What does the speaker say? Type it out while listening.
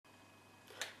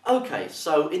Okay,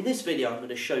 so in this video I'm going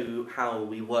to show you how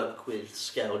we work with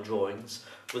scale drawings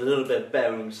with a little bit of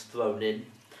bearings thrown in.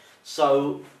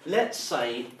 So let's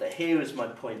say that here is my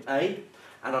point A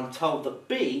and I'm told that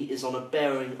B is on a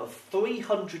bearing of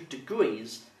 300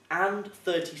 degrees and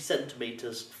 30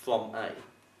 centimetres from A.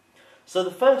 So the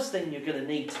first thing you're going to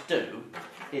need to do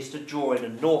is to draw in a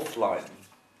north line,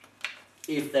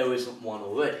 if there isn't one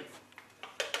already.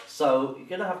 So you're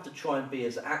going to have to try and be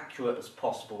as accurate as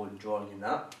possible in drawing in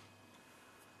that.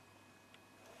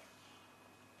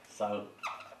 So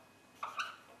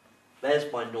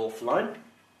there's my north line.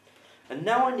 And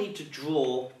now I need to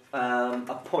draw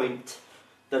a point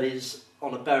that is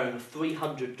on a bearing of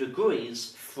 300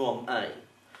 degrees from A.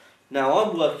 Now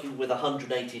I'm working with a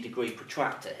 180 degree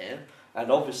protractor here,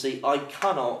 and obviously I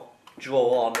cannot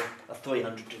draw on a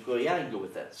 300 degree angle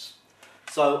with this.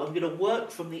 So I'm going to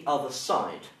work from the other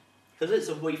side. Because it's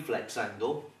a reflex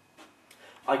angle,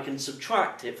 I can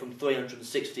subtract it from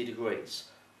 360 degrees,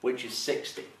 which is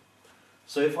 60.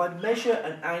 So if I measure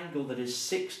an angle that is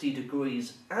 60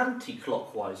 degrees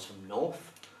anti-clockwise from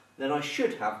north, then I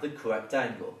should have the correct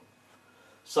angle.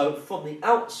 So from the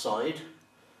outside,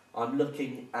 I'm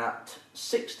looking at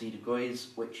 60 degrees,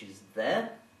 which is there.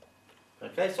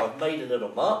 Okay, so I've made a little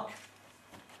mark.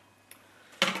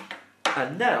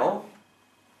 And now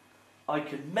I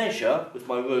can measure with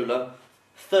my ruler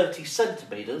 30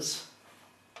 centimetres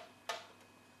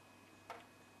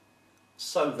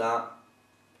so that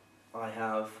I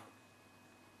have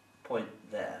a point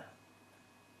there.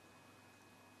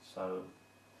 So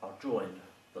I'll draw in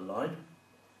the line.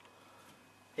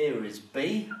 Here is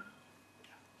B.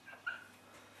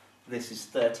 This is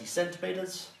 30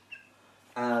 centimetres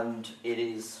and it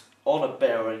is on a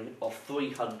bearing of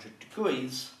 300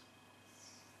 degrees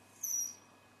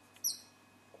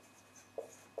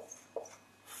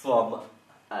from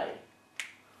A.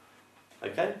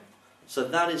 Okay, so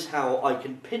that is how I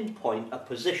can pinpoint a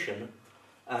position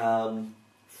from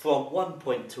one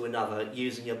point to another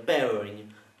using a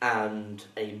bearing and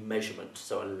a measurement,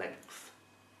 so a length.